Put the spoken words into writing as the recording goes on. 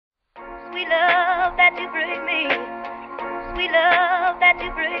you bring me, sweet love that you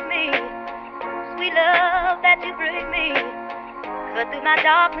bring me, sweet love that you bring me, cut through my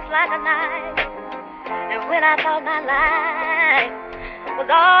darkness like a knife. And when I thought my life was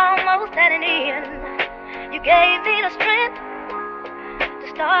almost at an end, you gave me the strength to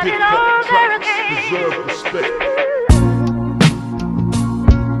start it over again. Deserve respect.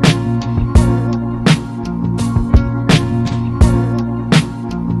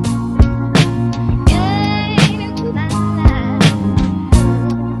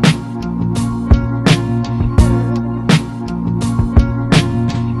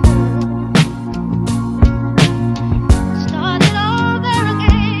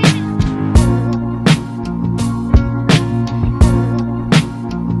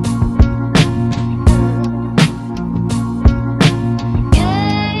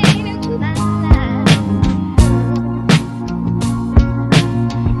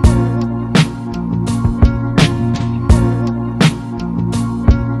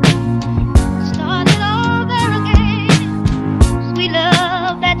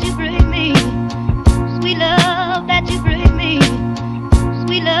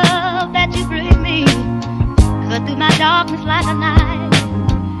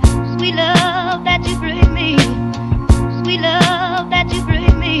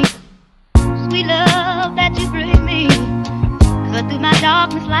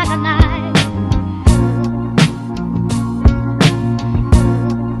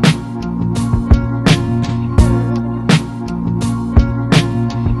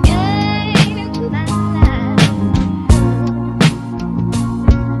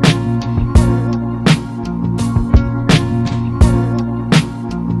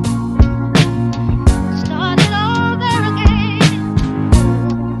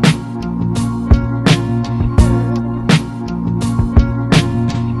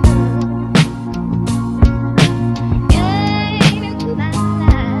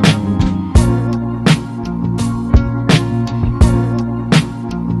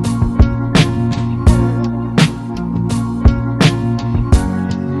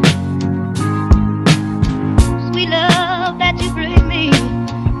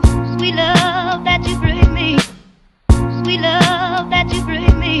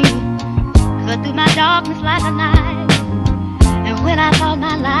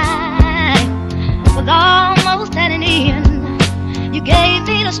 You gave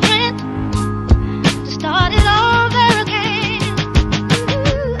me the strength to start it